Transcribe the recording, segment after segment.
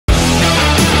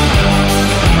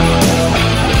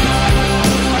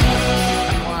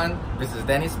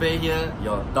Dennis Bay here,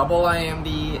 your double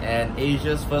IMD and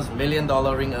Asia's first $1 million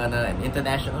ring earner and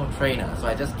international trainer. So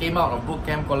I just came out of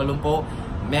Bootcamp Kuala Lumpur.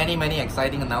 Many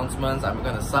exciting announcements I'm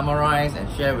going to summarize and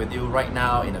share with you right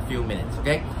now in a few minutes,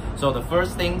 okay? So the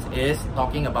first thing is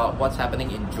talking about what's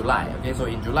happening in July, okay? So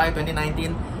in July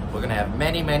 2019, we're going to have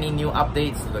many new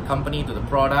updates to the company, to the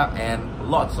product,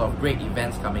 and lots of great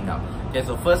events coming up. Okay,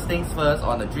 so first things first,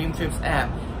 on the Dream Trips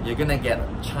app, you're going to get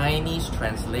Chinese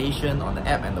translation on the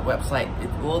app and the website. It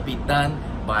will be done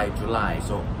by July.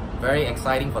 So very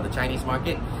exciting for the Chinese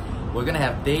market. We're going to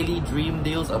have daily dream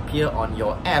deals appear on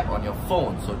your app, on your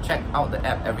phone. So check out the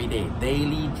app every day.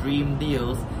 Daily dream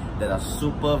deals that are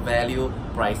super value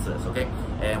prices, okay?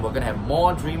 And we're going to have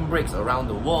more dream breaks around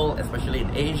the world, especially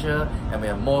in Asia, and we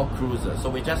have more cruises.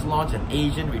 So we just launched an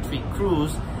Asian retreat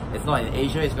cruise. It's not in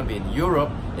Asia, it's going to be in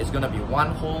Europe. It's going to be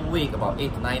one whole week, about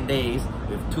 8 to 9 days,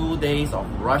 with 2 days of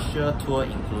Russia tour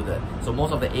included. So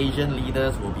most of the Asian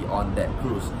leaders will be on that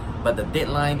cruise. But the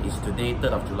deadline is today,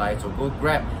 3rd of July, so go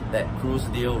grab that cruise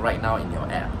deal right now in your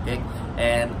app, okay?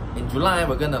 And in July,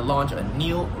 we're going to launch a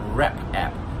new rep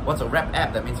app. What's a rep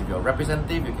app? That means if you're a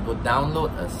representative, you can go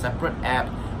download a separate app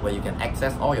where you can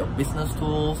access all your business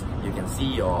tools, you can see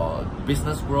your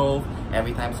business growth.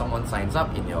 Every time someone signs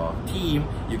up in your team,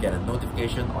 you get a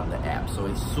notification on the app. So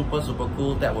it's super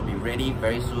cool. That will be ready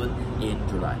very soon in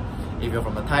July. If you're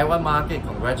from the Taiwan market,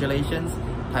 congratulations.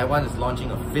 Taiwan is launching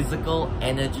a physical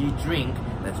energy drink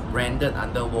that's branded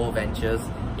under Worldventures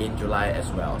in July as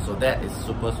well. So that is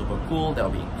super cool. That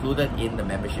will be included in the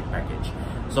membership package.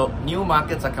 So new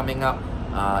markets are coming up.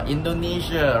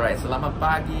 Indonesia, right? Selamat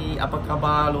pagi, apa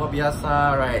khabar, luar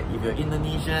biasa, right? If you're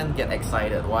Indonesian, get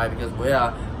excited. Why? Because we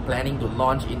are planning to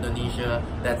launch Indonesia.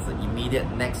 That's the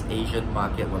immediate next Asian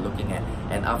market we're looking at.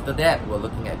 And after that, we're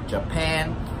looking at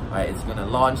Japan. Right, it's going to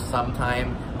launch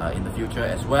sometime in the future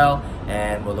as well,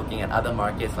 and we're looking at other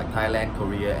markets like Thailand,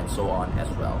 Korea, and so on as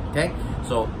well. Okay,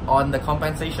 so on the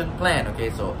compensation plan,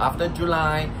 okay, so after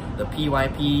July, the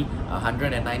PYP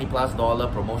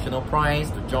 $190+ promotional price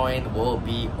to join will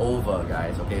be over,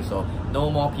 guys. Okay, so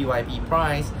no more PYP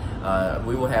price.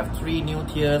 We will have 3 new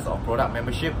tiers of product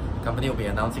membership. The company will be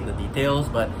announcing the details,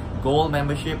 but gold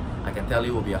membership, I can tell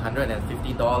you, will be $150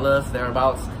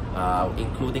 thereabouts,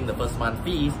 including the first month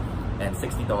fees, and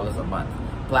 $60 a month.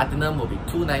 Platinum will be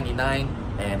 $299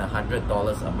 and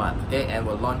 $100 a month. Okay, and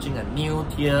we're launching a new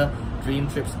tier, Dream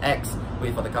Trips X.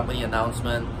 Wait for the company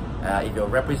announcement. If you're a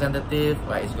representative,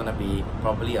 right, it's going to be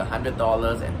probably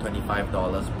 $100 and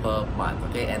 $25 per month.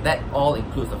 Okay, and that all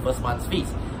includes the first month's fees.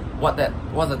 What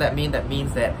does that mean? That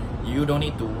means that you don't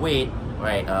need to wait,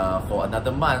 right, for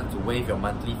another month to waive your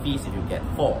monthly fees if you get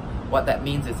 4. What that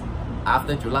means is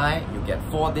after July, you get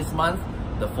 4 this month.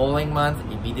 The following month,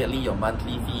 immediately your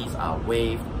monthly fees are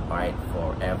waived, right,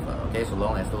 forever. Okay, so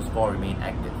long as those 4 remain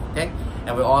active. Okay,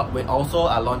 and we also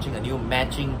are launching a new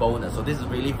matching bonus. So this is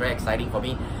really very exciting for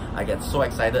me. I get so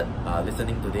excited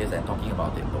listening to this and talking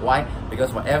about it. But why? Because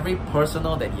for every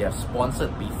personal that you have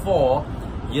sponsored before,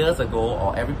 years ago,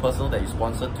 or every personal that you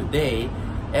sponsored today,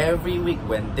 every week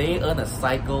when they earn a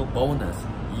cycle bonus,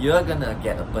 you're gonna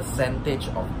get a percentage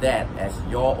of that as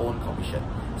your own commission.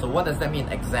 So what does that mean?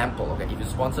 Example, okay, if you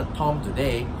sponsored Tom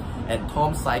today and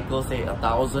Tom cycles say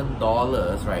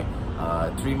 $1,000, right?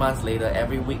 3 months later,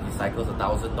 every week he cycles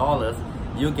 $1,000,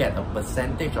 you get a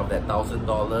percentage of that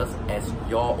 $1,000 as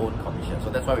your own commission. So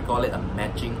that's why we call it a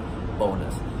matching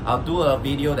bonus. I'll do a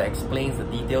video that explains the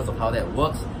details of how that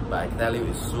works, but I can tell you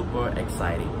it's super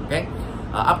exciting. Okay,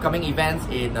 upcoming events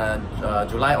in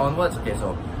July onwards. Okay,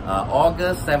 so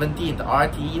August 17th,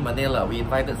 RTE Manila, we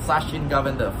invited Sachin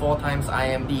Govender, 4 times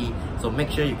IMD, so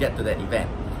make sure you get to that event.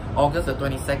 August the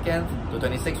 22nd to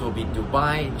 26th will be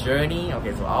Dubai Journey.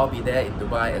 Okay, so I'll be there in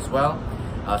Dubai as well.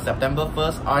 September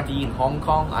 1st, RTE in Hong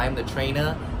Kong, I'm the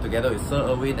trainer together with Sir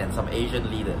Erwin and some Asian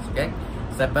leaders. Okay,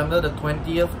 September the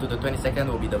 20th to the 22nd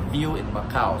will be the View in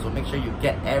Macau, so make sure you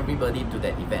get everybody to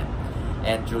that event.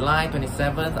 And July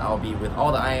 27th, I'll be with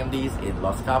all the IMDs in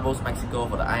Los Cabos, Mexico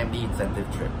for the IMD incentive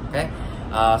trip. Okay,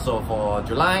 so for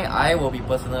July, I will be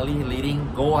personally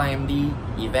leading Go IMD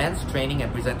events, training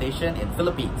and presentation in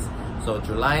Philippines. So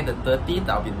July the 13th,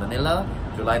 I'll be in Manila.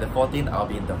 July the 14th, I'll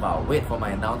be in Davao. Wait for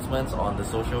my announcements on the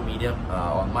social media,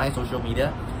 on my social media.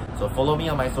 So follow me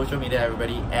on my social media,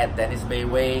 everybody, at Dennis Bay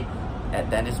Way, at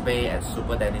Dennis Bay, at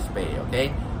Super Dennis Bay. Okay.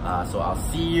 So I'll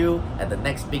see you at the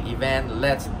next big event.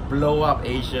 Let's blow up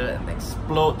Asia and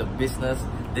explode the business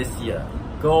this year.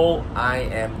 Go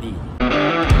IMD.